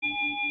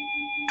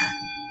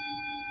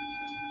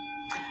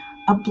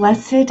A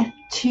blessed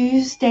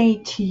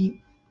Tuesday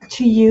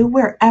to you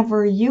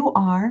wherever you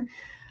are.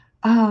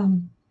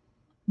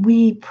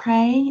 We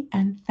pray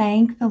and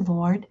thank the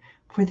Lord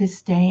for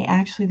this day.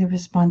 Actually, the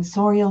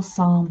responsorial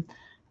psalm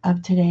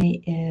of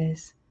today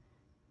is,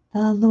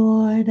 "The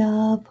Lord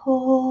of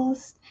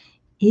hosts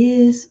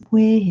is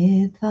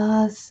with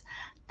us.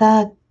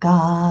 The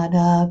God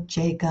of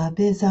Jacob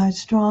is our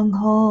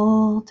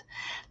stronghold.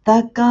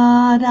 The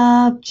God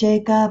of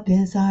Jacob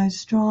is our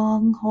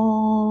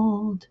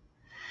stronghold."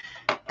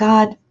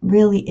 God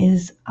really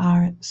is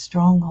our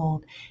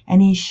stronghold,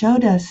 and He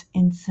showed us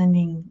in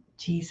sending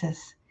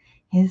Jesus,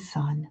 His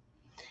Son.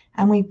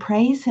 And we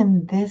praise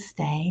Him this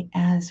day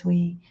as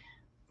we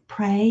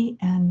pray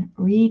and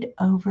read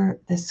over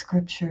the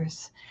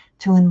scriptures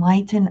to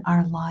enlighten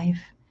our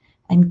life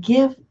and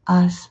give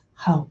us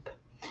hope.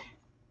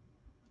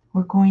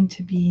 We're going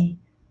to be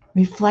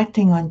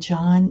reflecting on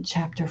John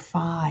chapter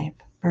 5,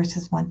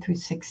 verses 1 through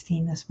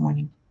 16 this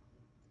morning.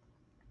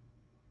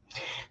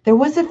 There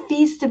was a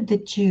feast of the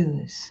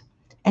Jews,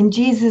 and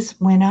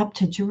Jesus went up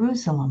to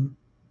Jerusalem.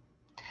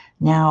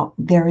 Now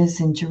there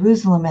is in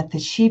Jerusalem at the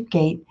sheep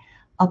gate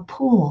a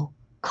pool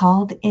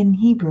called in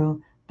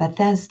Hebrew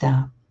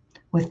Bethesda,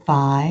 with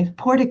 5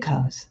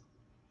 porticos.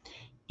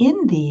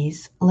 In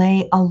these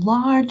lay a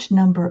large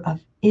number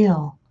of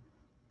ill,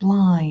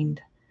 blind,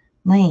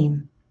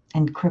 lame,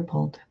 and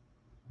crippled.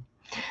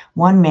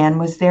 One man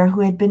was there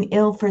who had been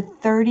ill for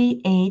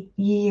 38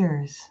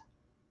 years.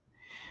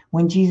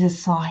 When Jesus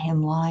saw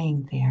him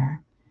lying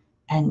there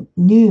and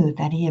knew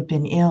that he had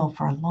been ill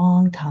for a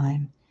long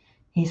time,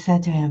 He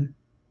said to him,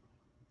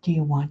 "Do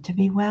you want to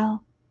be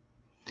well?"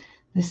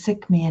 The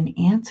sick man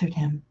answered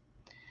him,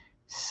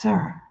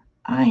 "Sir,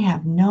 I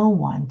have no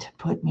one to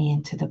put me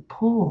into the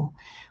pool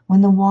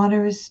when the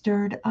water is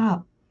stirred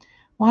up.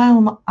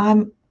 While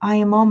I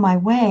am on my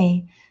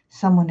way,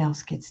 someone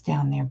else gets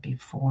down there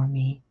before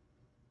me."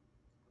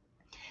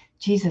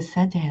 Jesus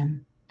said to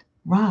him,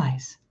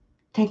 "Rise,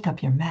 take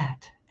up your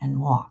mat and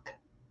walk."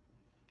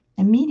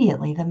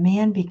 Immediately the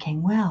man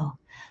became well,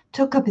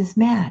 took up his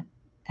mat,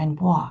 and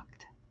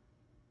walked.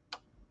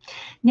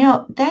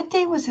 Now that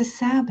day was a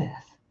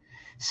Sabbath.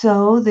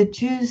 So the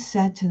Jews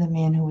said to the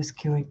man who was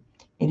cured,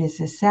 "It is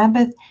a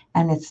Sabbath,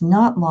 and it's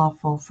not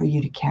lawful for you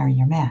to carry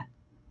your mat."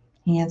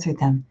 He answered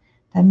them,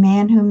 "The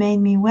man who made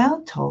me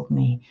well told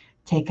me,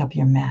 'Take up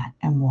your mat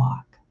and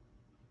walk.'"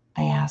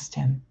 They asked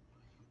him,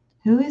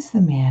 "Who is the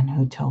man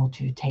who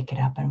told you, 'Take it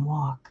up and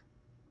walk'?"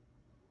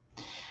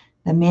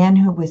 The man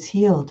who was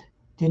healed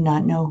did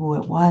not know who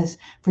it was,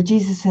 for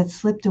Jesus had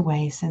slipped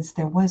away since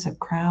there was a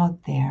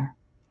crowd there.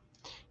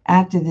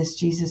 After this,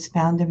 Jesus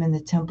found him in the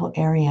temple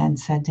area and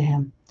said to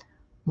him,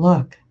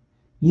 "Look,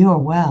 you are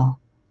well.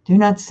 Do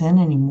not sin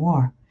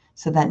anymore,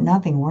 so that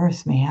nothing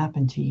worse may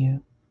happen to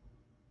you."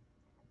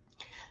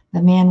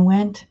 The man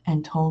went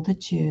and told the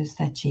Jews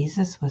that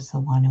Jesus was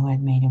the one who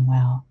had made him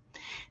well.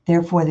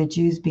 Therefore, the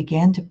Jews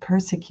began to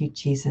persecute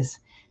Jesus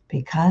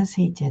because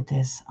he did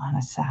this on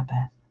a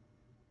Sabbath.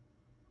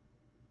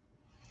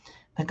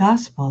 The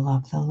Gospel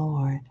of the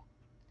Lord.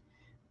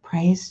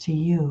 Praise to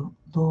you,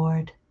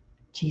 Lord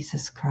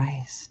Jesus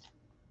Christ.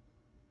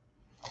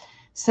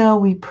 So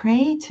we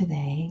pray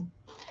today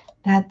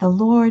that the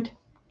Lord,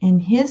 in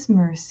His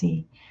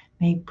mercy,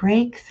 may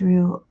break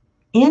through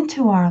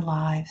into our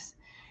lives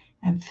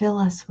and fill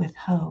us with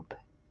hope.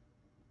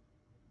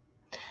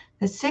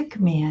 The sick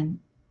man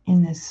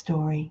in this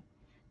story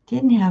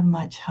didn't have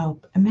much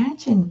hope.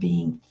 Imagine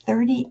being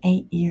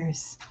 38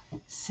 years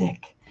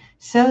sick,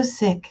 so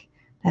sick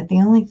that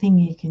the only thing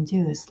you can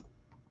do is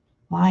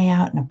lie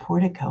out in a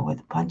portico with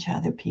a bunch of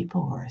other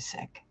people who are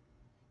sick.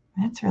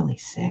 That's really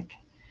sick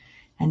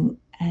and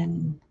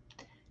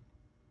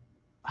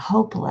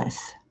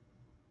hopeless.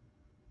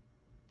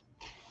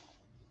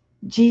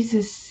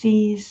 Jesus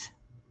sees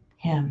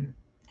him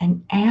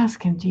and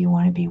asks him, "Do you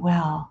want to be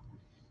well?"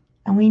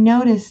 And we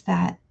notice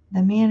that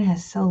the man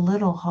has so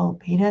little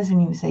hope. He doesn't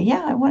even say,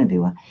 "Yeah, I want to be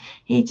well."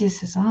 He just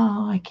says,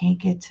 "Oh, I can't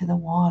get to the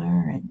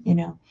water."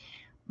 And,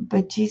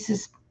 but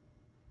Jesus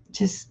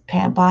just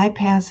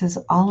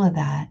bypasses all of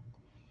that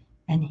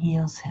and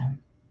heals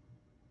him.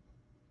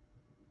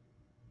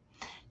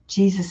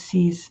 Jesus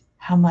sees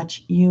how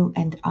much you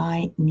and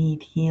I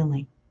need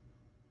healing.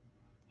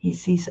 He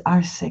sees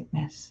our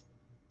sickness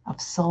of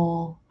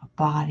soul, of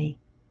body.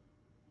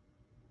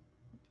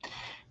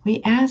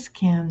 We ask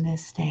him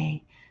this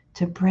day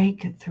to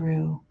break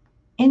through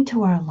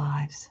into our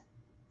lives,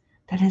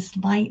 that his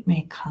light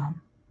may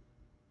come,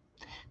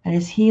 that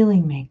his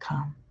healing may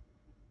come,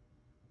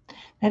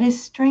 that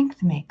his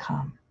strength may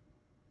come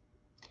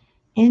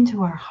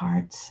into our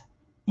hearts,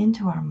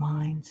 into our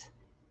minds,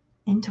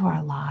 into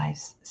our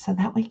lives, so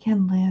that we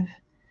can live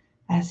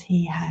as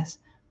he has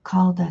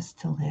called us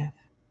to live,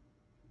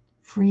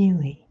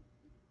 freely,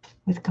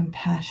 with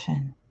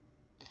compassion,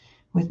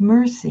 with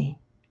mercy,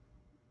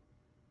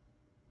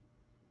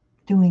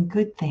 doing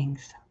good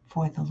things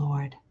for the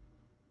Lord.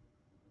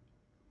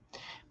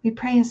 We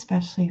pray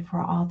especially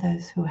for all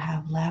those who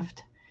have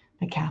left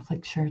the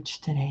Catholic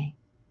Church today,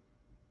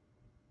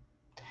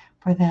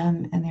 for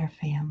them and their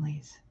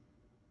families.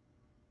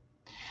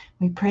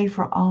 We pray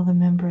for all the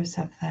members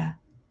of the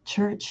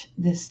church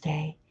this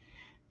day,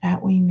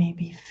 that we may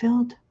be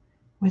filled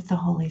with the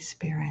Holy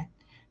Spirit,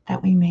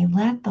 that we may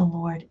let the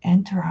Lord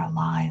enter our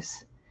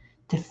lives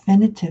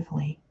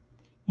definitively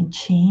and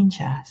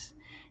change us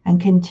and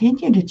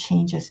continue to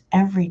change us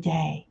every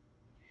day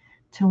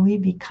till we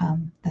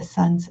become the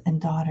sons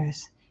and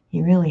daughters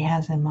He really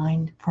has in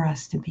mind for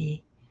us to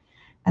be,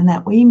 and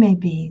that we may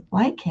be,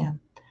 like Him,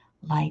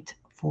 light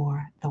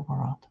for the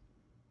world.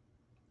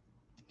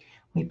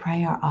 We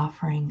pray our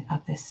offering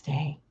of this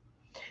day.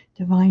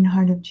 Divine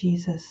Heart of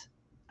Jesus,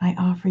 I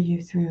offer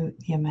you through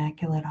the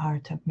Immaculate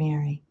Heart of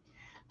Mary,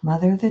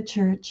 Mother of the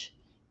Church,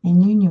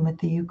 in union with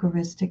the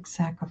Eucharistic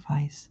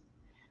sacrifice,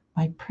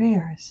 my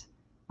prayers,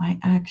 my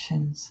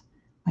actions,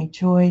 my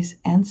joys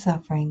and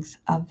sufferings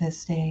of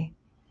this day,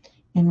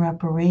 in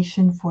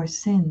reparation for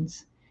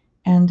sins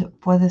and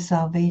for the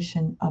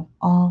salvation of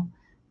all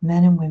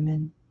men and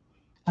women,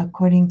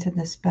 according to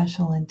the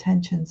special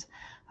intentions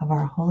of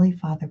our Holy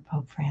Father,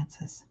 Pope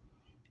Francis,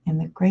 in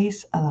the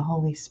grace of the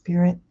Holy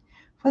Spirit,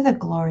 for the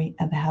glory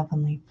of the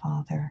Heavenly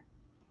Father.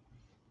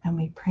 And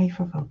we pray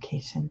for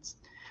vocations.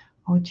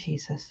 O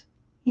Jesus,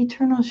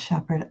 eternal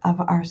shepherd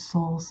of our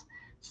souls,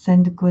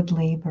 send good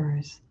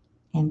laborers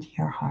into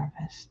your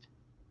harvest.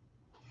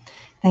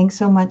 Thanks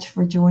so much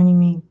for joining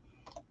me.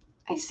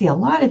 I see a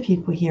lot of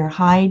people here.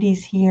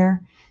 Heidi's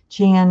here,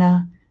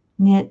 Jana,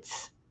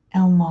 Nitz,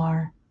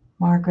 Elmar,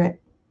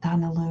 Margaret,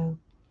 Donalou,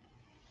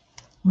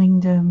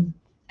 Lingdom,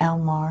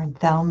 Elmar, and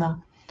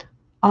Thelma,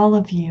 all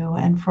of you,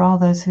 and for all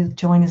those who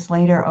join us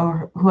later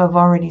or who have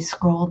already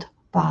scrolled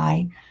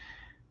by,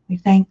 we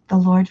thank the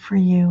Lord for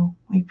you.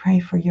 We pray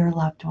for your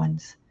loved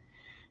ones,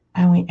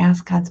 and we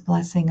ask God's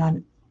blessing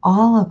on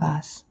all of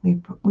us.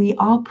 We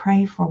all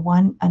pray for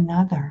one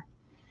another,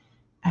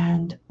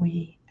 and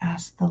we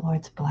ask the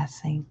Lord's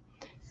blessing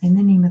in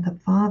the name of the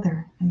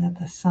Father, and of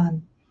the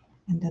Son,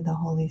 and of the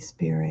Holy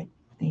Spirit.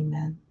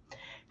 Amen.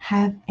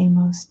 Have a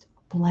most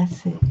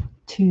blessed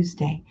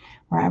Tuesday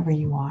wherever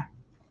you are.